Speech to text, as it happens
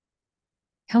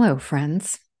Hello,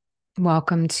 friends.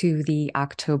 Welcome to the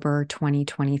October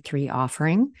 2023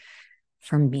 offering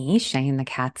from me, Shay in the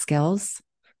Catskills.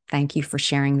 Thank you for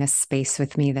sharing this space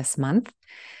with me this month.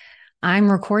 I'm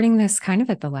recording this kind of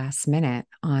at the last minute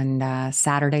on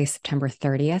Saturday, September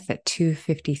 30th at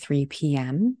 2:53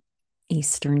 p.m.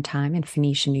 Eastern Time in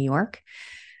Phoenicia, New York.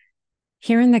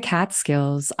 Here in the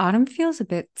Catskills, autumn feels a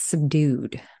bit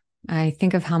subdued. I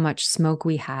think of how much smoke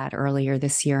we had earlier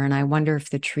this year, and I wonder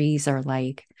if the trees are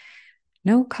like,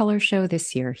 no color show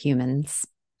this year, humans.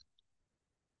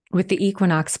 With the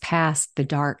equinox past, the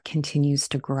dark continues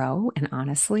to grow, and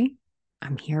honestly,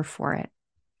 I'm here for it.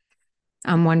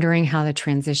 I'm wondering how the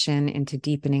transition into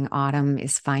deepening autumn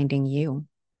is finding you.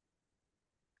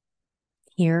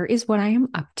 Here is what I am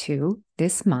up to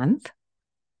this month.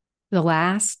 The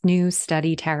last new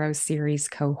Study Tarot series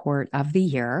cohort of the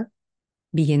year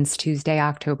begins Tuesday,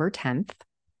 October 10th.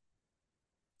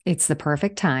 It's the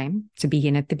perfect time to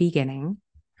begin at the beginning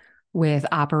with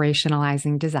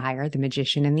Operationalizing Desire, the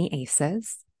Magician and the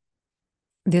Aces.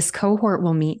 This cohort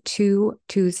will meet 2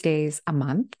 Tuesdays a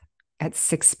month at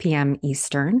 6 p.m.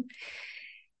 Eastern.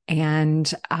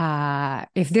 And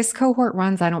if this cohort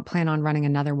runs, I don't plan on running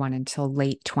another one until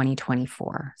late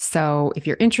 2024. So if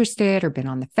you're interested or been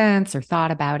on the fence or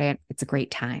thought about it, it's a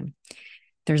great time.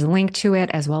 There's a link to it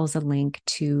as well as a link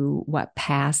to what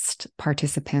past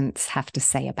participants have to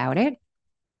say about it,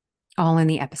 all in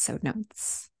the episode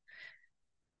notes.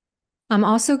 I'm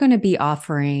also going to be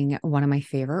offering one of my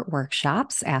favorite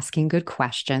workshops, Asking Good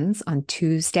Questions, on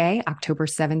Tuesday, October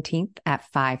 17th at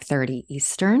 5:30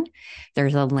 Eastern.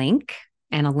 There's a link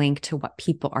and a link to what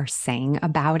people are saying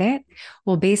about it.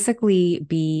 We'll basically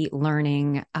be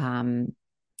learning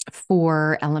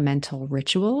 4 elemental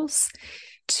rituals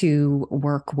to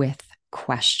work with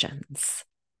questions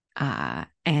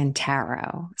and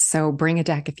tarot. So bring a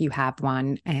deck if you have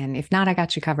one. And if not, I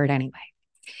got you covered anyway.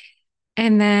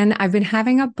 And then I've been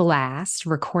having a blast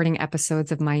recording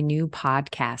episodes of my new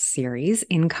podcast series,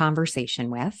 In Conversation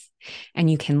With.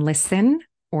 And you can listen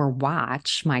or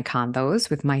watch my convos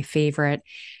with my favorite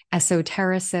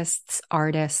esotericists,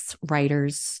 artists,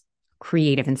 writers,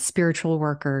 creative and spiritual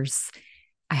workers.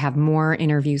 I have more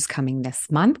interviews coming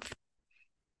this month.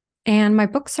 And my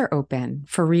books are open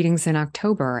for readings in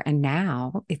October. And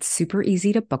now it's super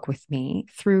easy to book with me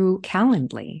through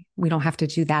Calendly. We don't have to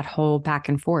do that whole back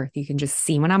and forth. You can just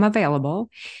see when I'm available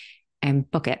and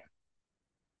book it.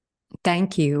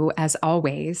 Thank you, as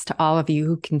always, to all of you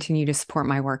who continue to support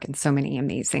my work in so many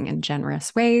amazing and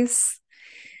generous ways.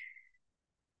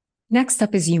 Next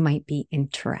up is You Might Be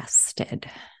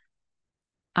Interested.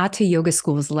 Hatha Yoga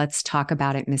School's Let's Talk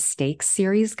About It Mistakes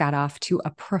series got off to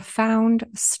a profound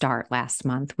start last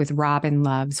month with Robin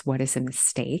Love's What is a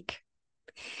Mistake?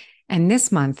 And this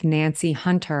month, Nancy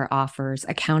Hunter offers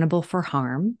Accountable for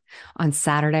Harm on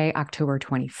Saturday, October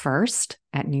 21st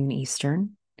at noon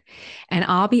Eastern. And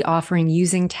I'll be offering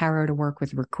Using Tarot to Work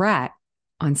with Regret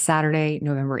on Saturday,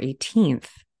 November 18th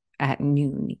at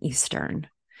noon Eastern.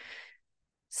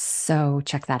 So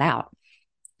check that out.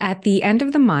 At the end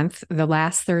of the month, the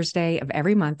last Thursday of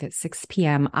every month at 6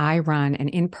 p.m., I run an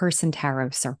in-person tarot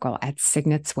circle at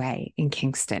Signet's Way in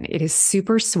Kingston. It is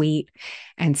super sweet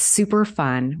and super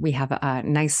fun. We have a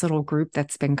nice little group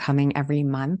that's been coming every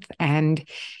month. And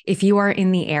if you are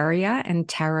in the area and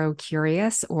tarot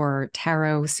curious or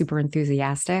tarot super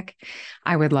enthusiastic,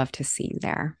 I would love to see you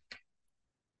there.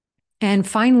 And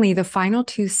finally, the final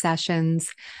 2 sessions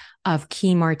of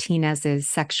Key Martinez's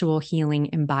Sexual Healing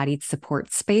Embodied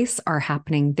Support Space are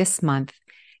happening this month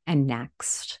and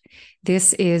next.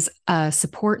 This is a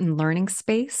support and learning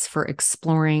space for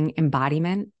exploring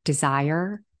embodiment,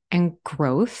 desire, and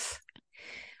growth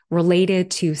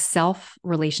related to self,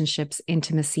 relationships,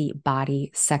 intimacy, body,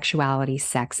 sexuality,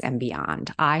 sex, and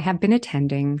beyond. I have been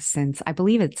attending since I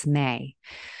believe it's May.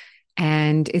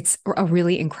 And it's a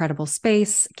really incredible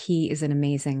space. Key is an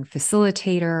amazing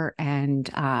facilitator and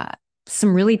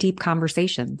some really deep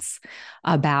conversations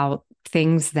about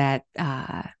things that,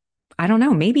 I don't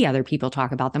know, maybe other people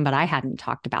talk about them, but I hadn't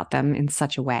talked about them in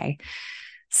such a way.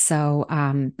 So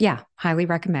yeah, highly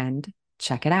recommend.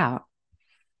 Check it out.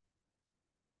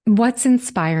 What's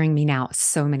inspiring me now?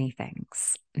 So many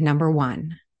things. Number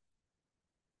 1,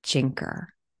 Jinker.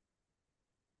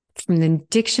 From the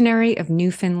Dictionary of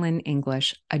Newfoundland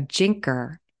English, a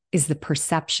jinker is the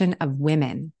perception of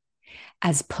women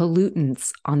as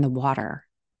pollutants on the water,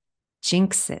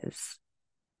 jinxes,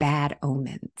 bad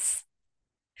omens.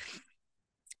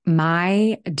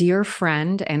 My dear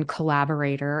friend and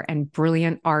collaborator and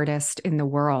brilliant artist in the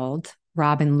world,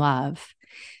 Robin Love,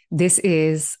 this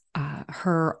is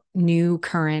her new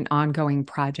current ongoing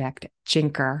project,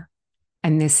 Jinker.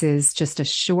 And this is just a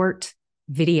short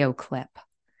video clip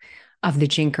of the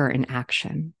Jinker in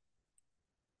action.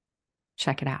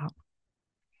 Check it out.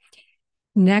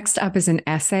 Next up is an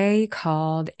essay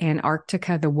called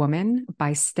Antarctica the Woman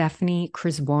by Stephanie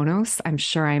Criswonos. I'm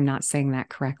sure I'm not saying that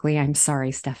correctly. I'm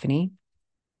sorry, Stephanie.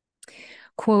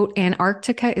 Quote,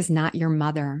 Antarctica is not your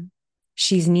mother.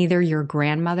 She's neither your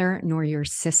grandmother nor your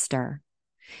sister.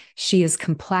 She is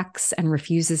complex and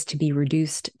refuses to be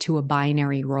reduced to a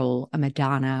binary role, a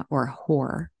Madonna or a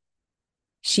whore.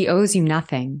 She owes you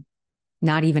nothing,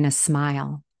 not even a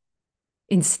smile.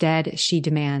 Instead, she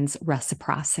demands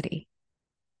reciprocity.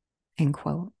 End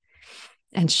quote.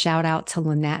 And shout out to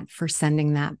Lynette for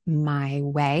sending that my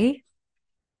way.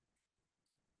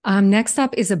 Next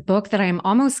up is a book that I am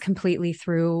almost completely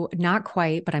through, not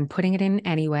quite, but I'm putting it in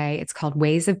anyway. It's called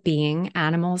Ways of Being,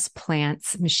 Animals,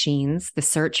 Plants, Machines, The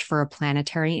Search for a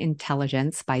Planetary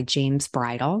Intelligence by James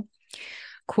Bridle.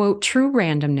 Quote, true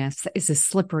randomness is a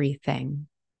slippery thing.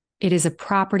 It is a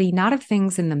property not of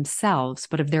things in themselves,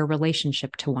 but of their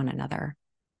relationship to one another.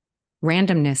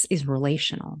 Randomness is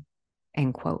relational,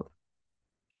 end quote.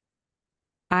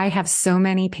 I have so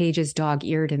many pages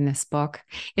dog-eared in this book.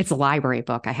 It's a library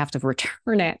book. I have to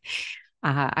return it.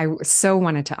 I so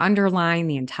wanted to underline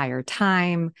the entire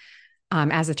time.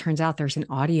 As it turns out, there's an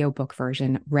audiobook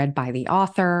version read by the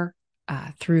author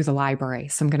through the library.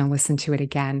 So I'm going to listen to it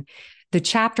again. The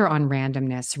chapter on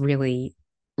randomness really,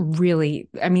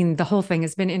 I mean, the whole thing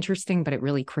has been interesting, but it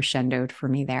really crescendoed for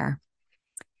me there.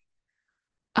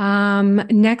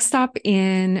 Next up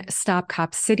in Stop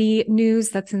Cop City news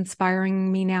that's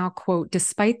inspiring me now, quote,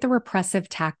 despite the repressive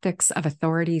tactics of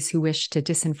authorities who wish to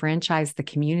disenfranchise the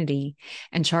community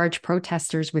and charge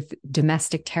protesters with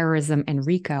domestic terrorism and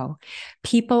RICO,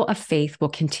 people of faith will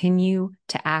continue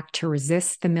to act to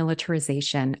resist the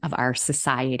militarization of our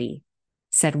society,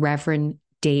 said Reverend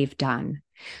Dave Dunn,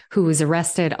 who was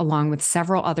arrested along with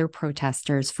several other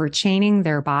protesters for chaining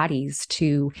their bodies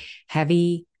to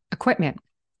heavy equipment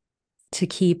to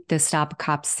keep the Stop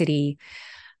Cop City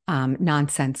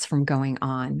nonsense from going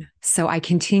on. So I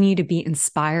continue to be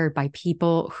inspired by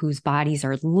people whose bodies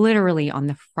are literally on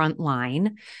the front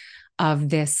line of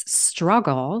this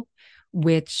struggle,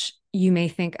 which you may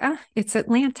think, it's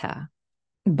Atlanta.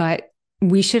 But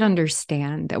we should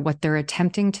understand that what they're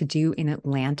attempting to do in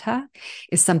Atlanta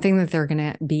is something that they're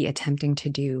going to be attempting to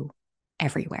do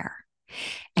everywhere.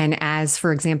 And as,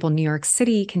 for example, New York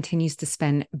City continues to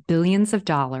spend billions of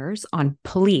dollars on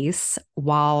police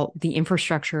while the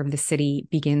infrastructure of the city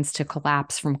begins to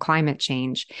collapse from climate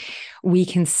change, we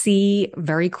can see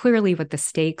very clearly what the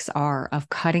stakes are of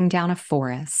cutting down a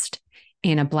forest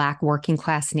in a Black working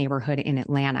class neighborhood in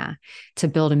Atlanta to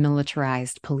build a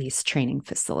militarized police training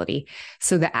facility.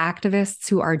 So the activists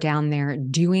who are down there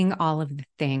doing all of the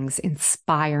things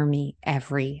inspire me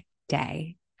every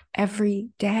day. Every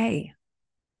day.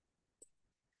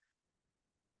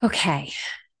 Okay,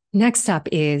 next up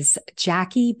is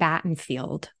Jackie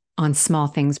Battenfield on Small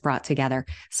Things Brought Together.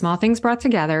 Small Things Brought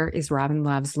Together is Robin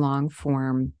Love's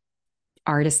long-form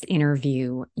artist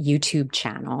interview YouTube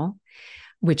channel,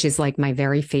 which is like my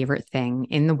very favorite thing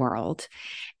in the world.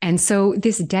 And so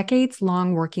this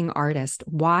decades-long working artist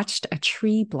watched a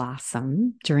tree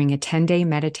blossom during a 10-day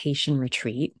meditation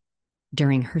retreat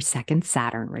during her second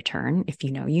Saturn return, if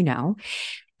you know, you know,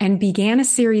 and began a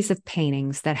series of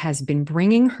paintings that has been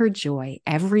bringing her joy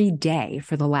every day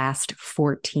for the last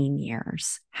 14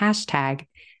 years. Hashtag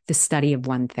the study of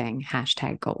one thing,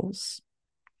 hashtag goals.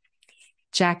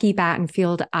 Jackie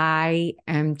Battenfield, I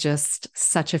am just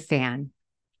such a fan.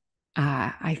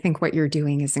 I think what you're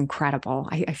doing is incredible.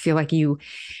 I feel like you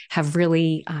have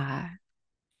really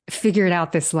figured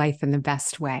out this life in the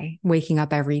best way, waking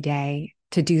up every day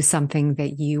to do something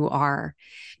that you are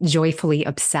joyfully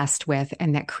obsessed with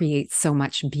and that creates so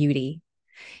much beauty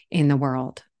in the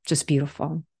world. Just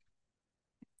beautiful.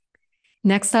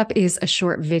 Next up is a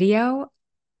short video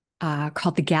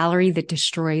called The Gallery That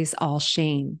Destroys All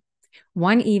Shame.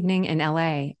 One evening in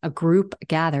LA, a group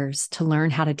gathers to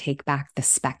learn how to take back the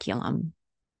speculum.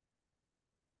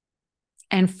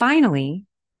 And finally,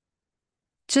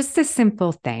 just a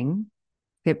simple thing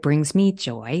that brings me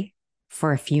joy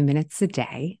for a few minutes a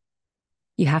day.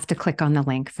 You have to click on the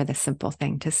link for the simple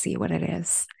thing to see what it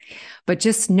is. But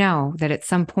just know that at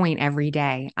some point every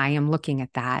day, I am looking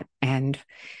at that and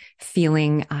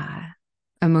feeling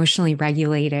emotionally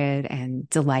regulated and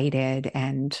delighted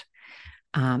and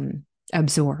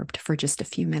absorbed for just a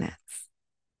few minutes.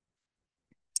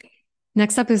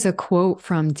 Next up is a quote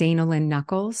from Dana Lynn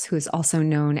Nuckols, who is also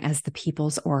known as the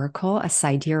People's Oracle, a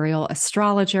sidereal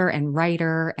astrologer and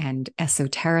writer and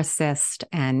esotericist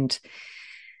and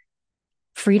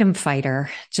freedom fighter,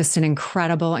 just an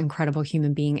incredible, incredible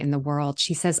human being in the world.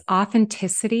 She says,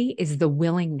 authenticity is the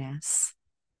willingness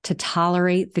to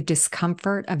tolerate the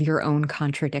discomfort of your own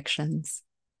contradictions.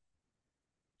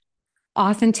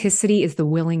 Authenticity is the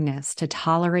willingness to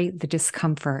tolerate the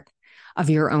discomfort of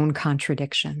your own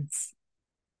contradictions.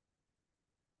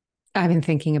 I've been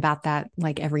thinking about that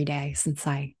like every day since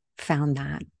I found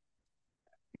that.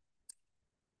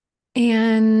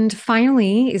 And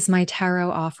finally is my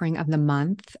tarot offering of the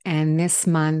month. And this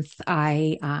month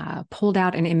I pulled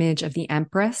out an image of the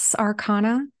Empress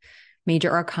Arcana,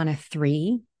 Major Arcana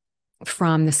 3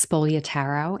 from the Spolia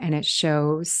Tarot. And it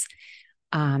shows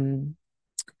a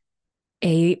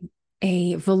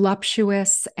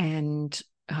voluptuous and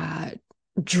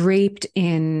draped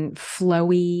in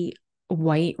flowy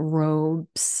white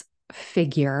robes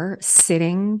figure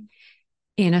sitting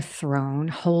in a throne,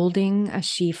 holding a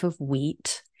sheaf of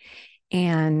wheat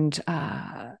and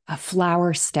a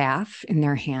flower staff in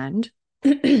their hand.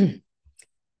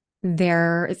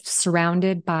 They're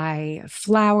surrounded by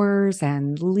flowers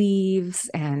and leaves,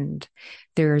 and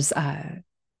there's a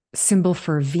symbol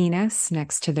for Venus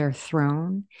next to their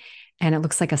throne. And it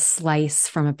looks like a slice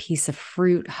from a piece of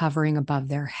fruit hovering above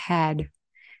their head.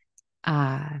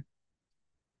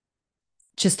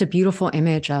 Just a beautiful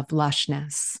image of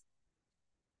lushness.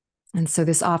 And so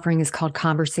this offering is called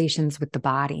Conversations with the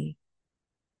Body.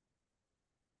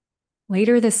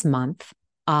 Later this month,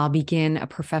 I'll begin a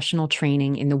professional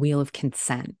training in the Wheel of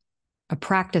Consent, a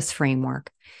practice framework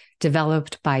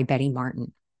developed by Betty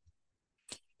Martin.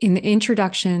 In the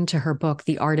introduction to her book,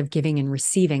 The Art of Giving and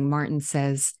Receiving, Martin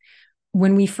says,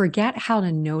 when we forget how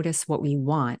to notice what we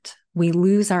want, we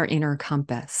lose our inner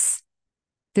compass.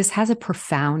 This has a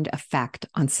profound effect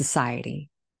on society.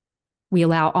 We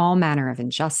allow all manner of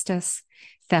injustice,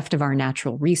 theft of our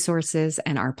natural resources,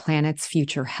 and our planet's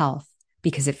future health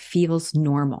because it feels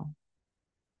normal.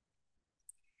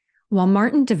 While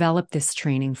Martin developed this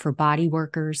training for body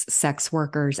workers, sex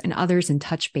workers, and others in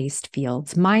touch-based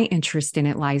fields, my interest in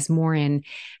it lies more in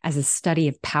as a study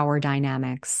of power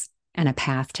dynamics and a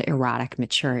path to erotic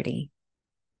maturity.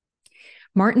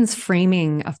 Martin's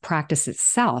framing of practice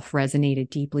itself resonated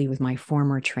deeply with my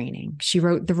former training. She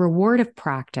wrote, "The reward of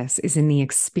practice is in the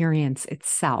experience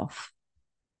itself.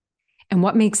 And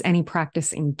what makes any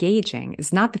practice engaging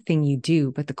is not the thing you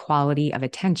do, but the quality of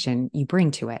attention you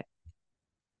bring to it."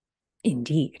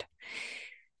 Indeed.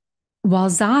 While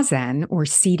Zazen, or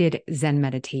seated Zen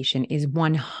meditation, is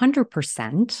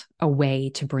 100% a way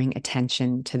to bring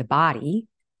attention to the body,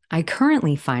 I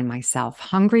currently find myself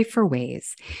hungry for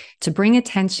ways to bring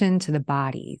attention to the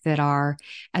body that are,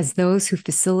 as those who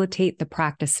facilitate the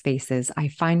practice spaces I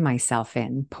find myself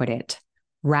in put it,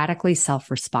 radically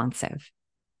self-responsive.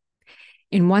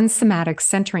 In one somatic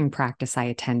centering practice I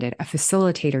attended, a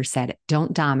facilitator said,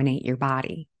 "Don't dominate your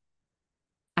body."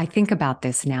 I think about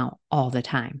this now all the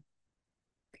time.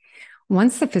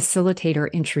 Once the facilitator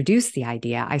introduced the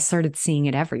idea, I started seeing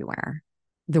it everywhere.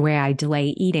 The way I delay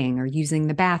eating or using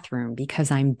the bathroom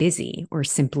because I'm busy or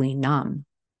simply numb.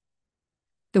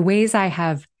 The ways I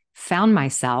have found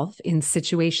myself in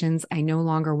situations I no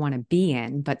longer want to be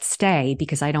in, but stay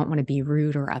because I don't want to be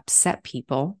rude or upset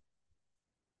people.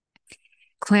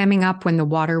 Clamming up when the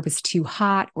water was too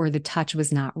hot or the touch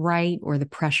was not right or the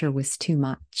pressure was too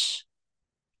much.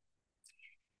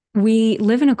 We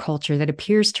live in a culture that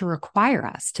appears to require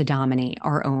us to dominate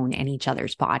our own and each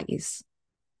other's bodies.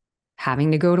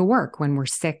 Having to go to work when we're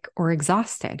sick or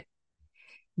exhausted,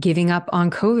 giving up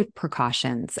on COVID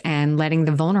precautions and letting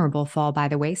the vulnerable fall by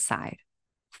the wayside,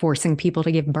 forcing people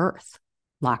to give birth,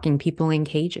 locking people in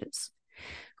cages,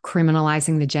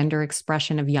 criminalizing the gender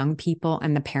expression of young people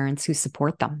and the parents who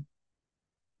support them.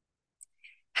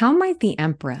 How might the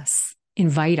Empress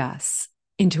invite us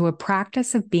into a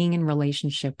practice of being in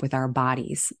relationship with our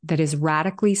bodies that is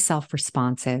radically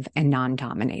self-responsive and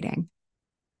non-dominating?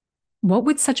 What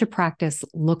would such a practice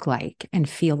look like and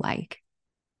feel like?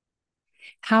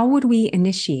 How would we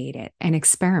initiate it and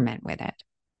experiment with it?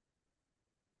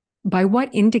 By what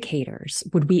indicators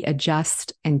would we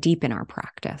adjust and deepen our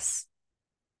practice?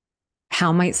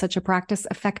 How might such a practice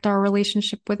affect our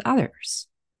relationship with others?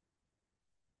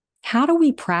 How do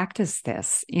we practice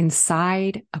this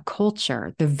inside a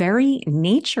culture, the very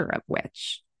nature of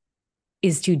which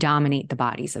is to dominate the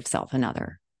bodies of self and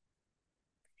other?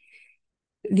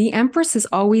 The Empress is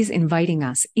always inviting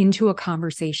us into a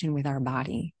conversation with our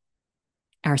body,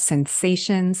 our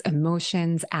sensations,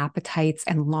 emotions, appetites,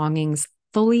 and longings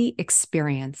fully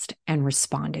experienced and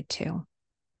responded to.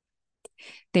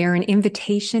 They are an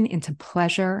invitation into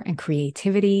pleasure and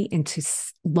creativity, into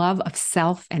love of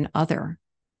self and other.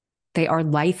 They are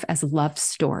life as love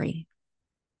story.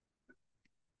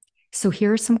 So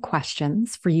here are some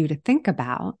questions for you to think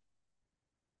about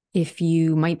if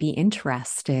you might be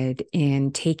interested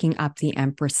in taking up the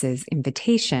Empress's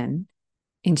invitation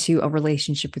into a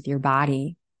relationship with your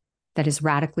body that is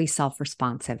radically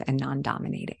self-responsive and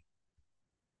non-dominating.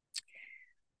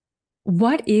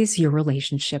 What is your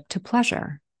relationship to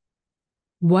pleasure?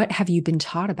 What have you been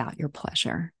taught about your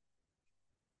pleasure?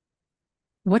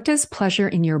 What does pleasure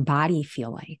in your body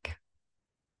feel like?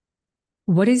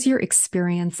 What is your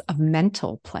experience of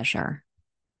mental pleasure,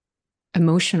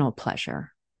 emotional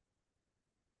pleasure,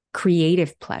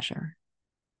 creative pleasure,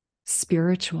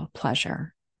 spiritual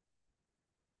pleasure,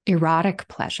 erotic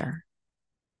pleasure?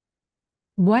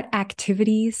 What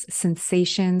activities,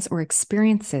 sensations, or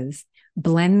experiences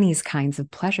blend these kinds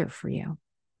of pleasure for you?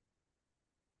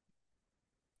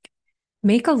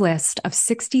 Make a list of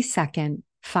 60-second,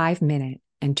 5-minute,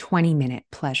 and 20-minute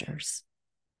pleasures.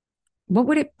 What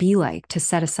would it be like to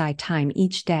set aside time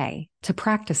each day to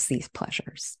practice these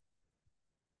pleasures?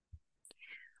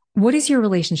 What is your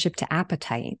relationship to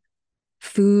appetite?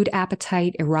 Food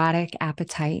appetite, erotic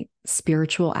appetite,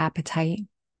 spiritual appetite?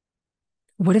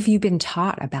 What have you been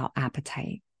taught about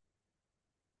appetite?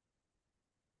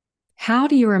 How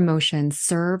do your emotions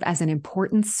serve as an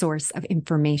important source of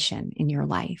information in your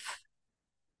life?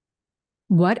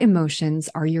 What emotions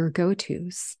are your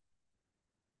go-tos?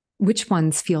 Which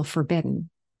ones feel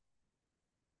forbidden?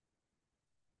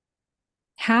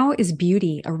 How is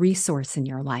beauty a resource in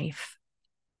your life?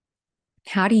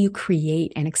 How do you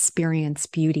create and experience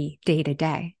beauty day to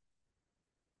day?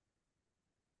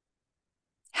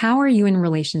 How are you in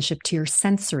relationship to your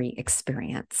sensory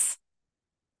experience?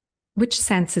 Which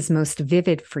sense is most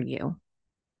vivid for you?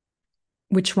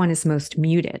 Which one is most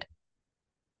muted?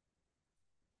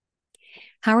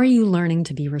 How are you learning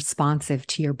to be responsive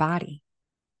to your body?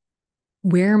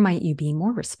 Where might you be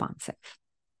more responsive?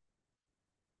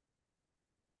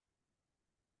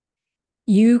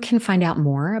 You can find out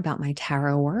more about my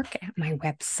tarot work at my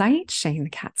website,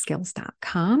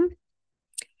 ShayneTheCatskills.com.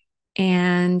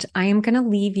 And I am going to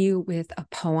leave you with a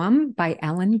poem by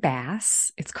Ellen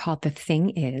Bass. It's called The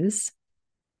Thing Is.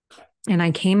 And I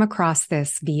came across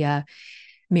this via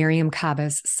Miriam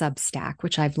Kaba's Substack,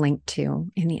 which I've linked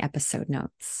to in the episode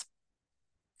notes.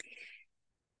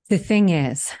 The Thing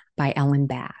Is by Ellen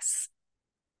Bass.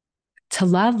 To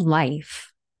love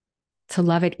life, to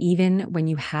love it even when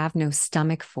you have no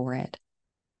stomach for it,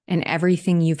 and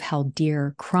everything you've held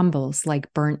dear crumbles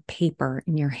like burnt paper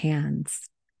in your hands,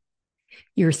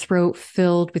 your throat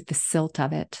filled with the silt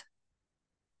of it.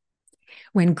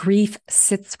 When grief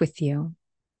sits with you,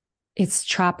 its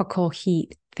tropical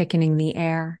heat thickening the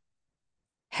air,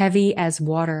 heavy as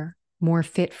water, more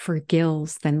fit for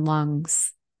gills than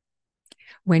lungs.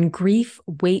 When grief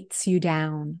weights you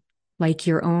down like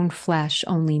your own flesh,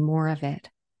 only more of it,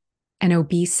 an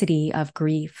obesity of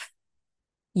grief,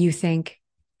 you think,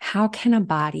 how can a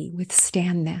body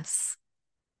withstand this?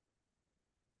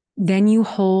 Then you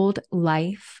hold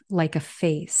life like a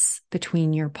face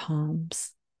between your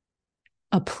palms,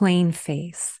 a plain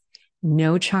face,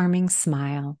 no charming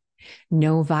smile,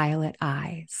 no violet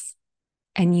eyes.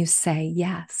 And you say,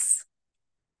 yes,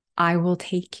 I will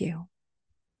take you.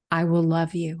 I will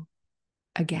love you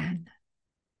again.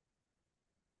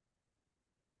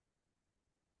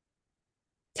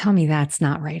 Tell me that's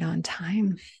not right on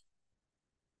time.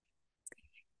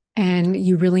 And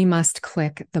you really must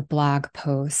click the blog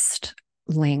post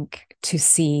link to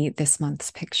see this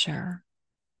month's picture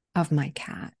of my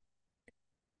cat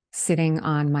sitting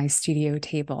on my studio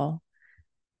table,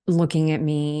 looking at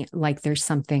me like there's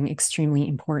something extremely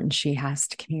important she has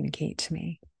to communicate to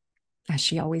me, as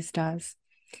she always does.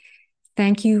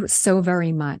 Thank you so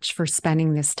very much for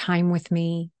spending this time with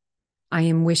me. I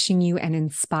am wishing you an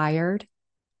inspired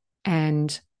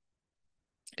and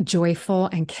joyful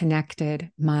and connected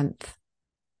month.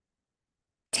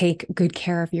 Take good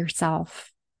care of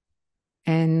yourself,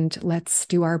 and let's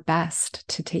do our best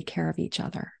to take care of each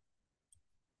other.